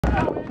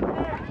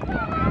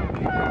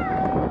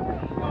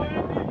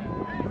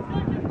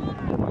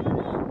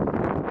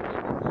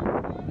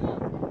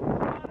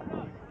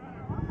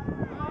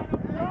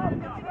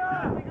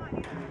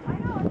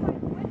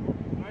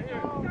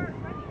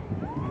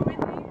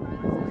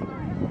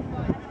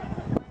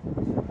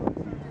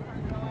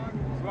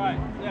Right,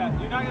 yeah,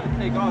 you're not going to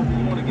take off because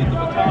you want to get the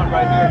baton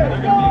right here.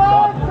 They're going to be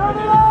exhausted right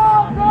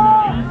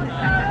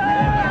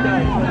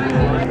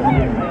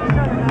here.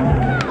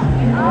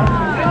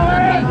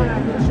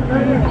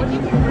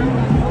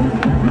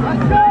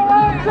 Let's go,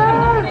 Archer!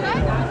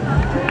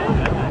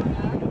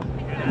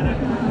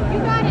 You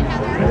got it,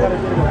 Heather.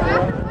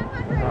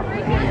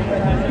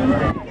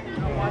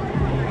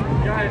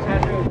 Guys,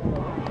 have to.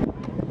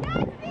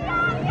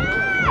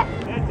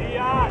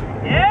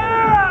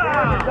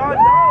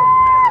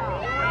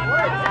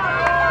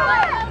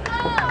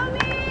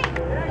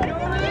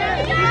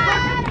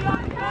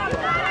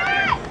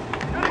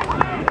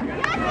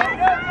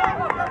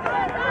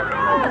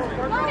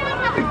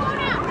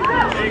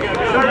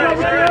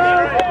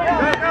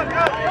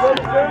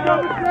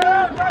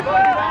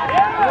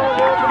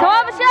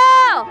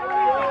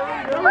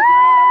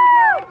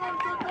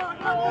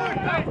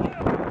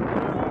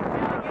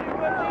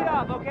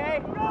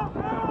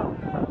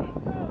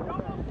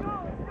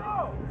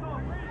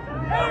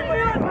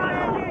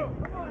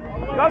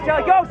 Go,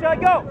 Shelly, go, Shelly,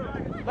 go!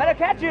 Let her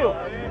catch you!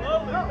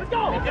 Let's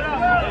go!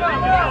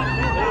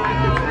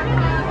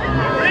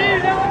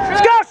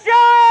 Let's go,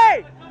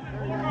 Shelly!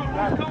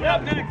 Coming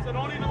up next, so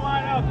don't even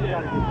line up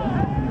yet.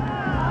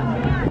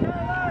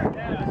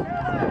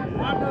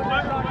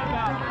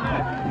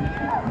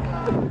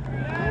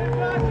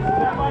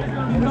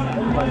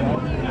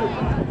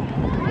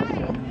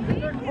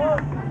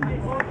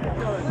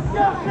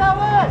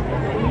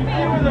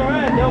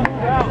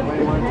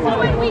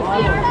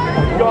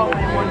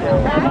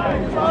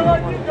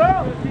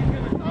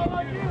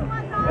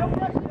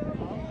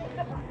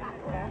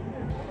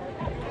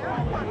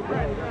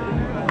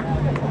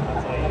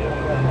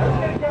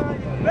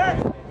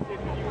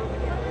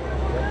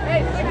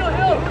 Hey, Signal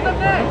Hill, who's up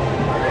next?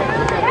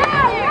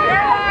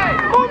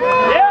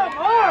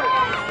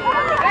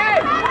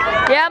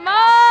 Yeah,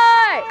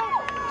 Mike!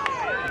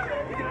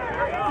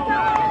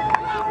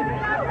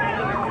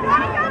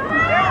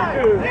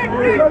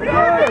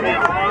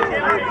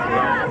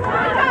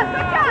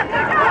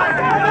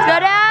 Go,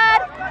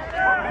 Dad!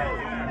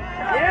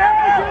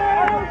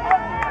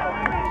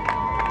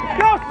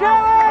 Go,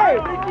 Shelly!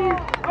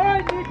 All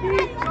right, Nikki.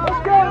 Let's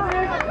go,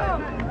 Nick.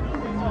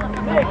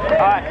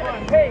 All right.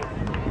 Hey.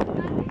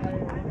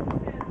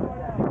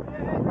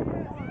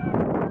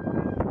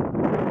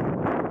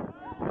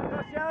 Go,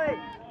 Shelly!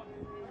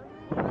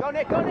 Go,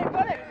 Nick, go, Nick, go,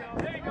 Nick!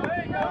 There you go,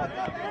 there you go.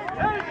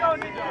 There you go,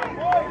 Nick.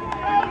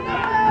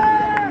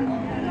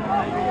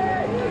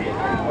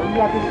 You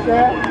got this,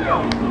 Chad?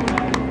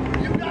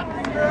 You got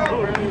this, girl.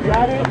 You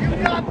got it? You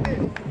got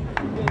this.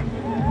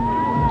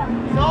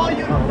 It's all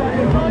you.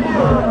 It's all you.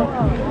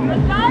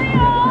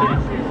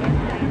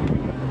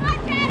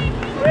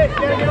 Hey,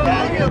 get it,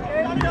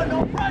 no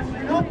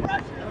pressure, no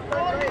pressure. It's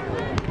all you.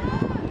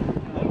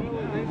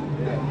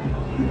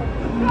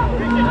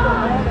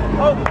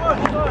 Oh, good.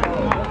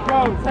 Let's go.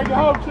 Take it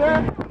home,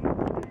 Chad.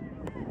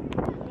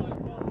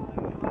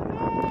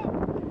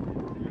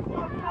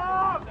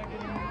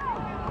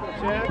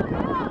 Chad.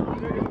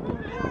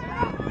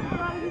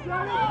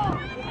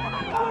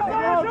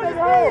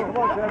 Come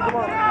on, Chad, come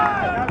on.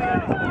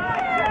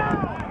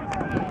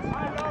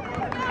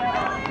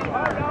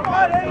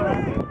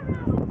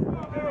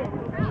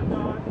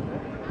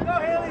 Go,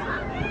 Haley.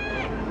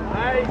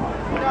 Nice.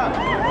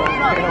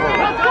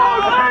 Let's go,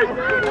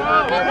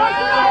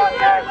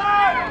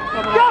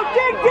 go,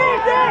 dig deep,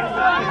 Nick!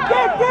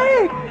 Dig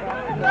deep!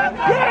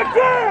 Dig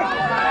deep!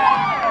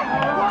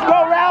 Let's go,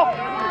 Ralph!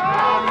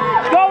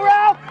 Let's go,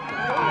 Ralph!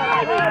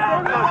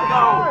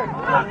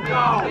 Let's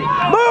go!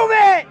 Move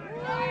it!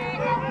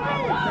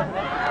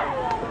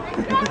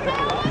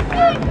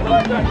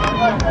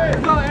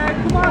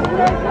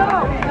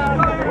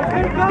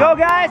 Go,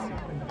 guys!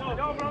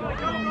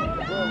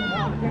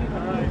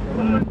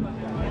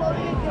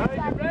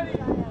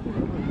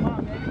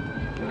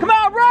 Come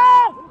on,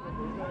 roll!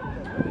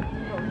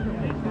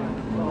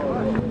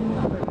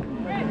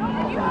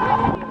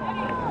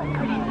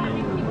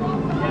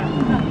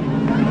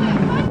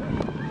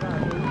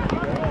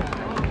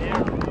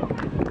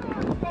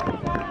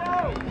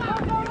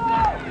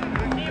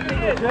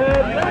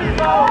 There you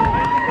go.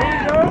 There you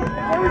go.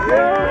 There you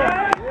go.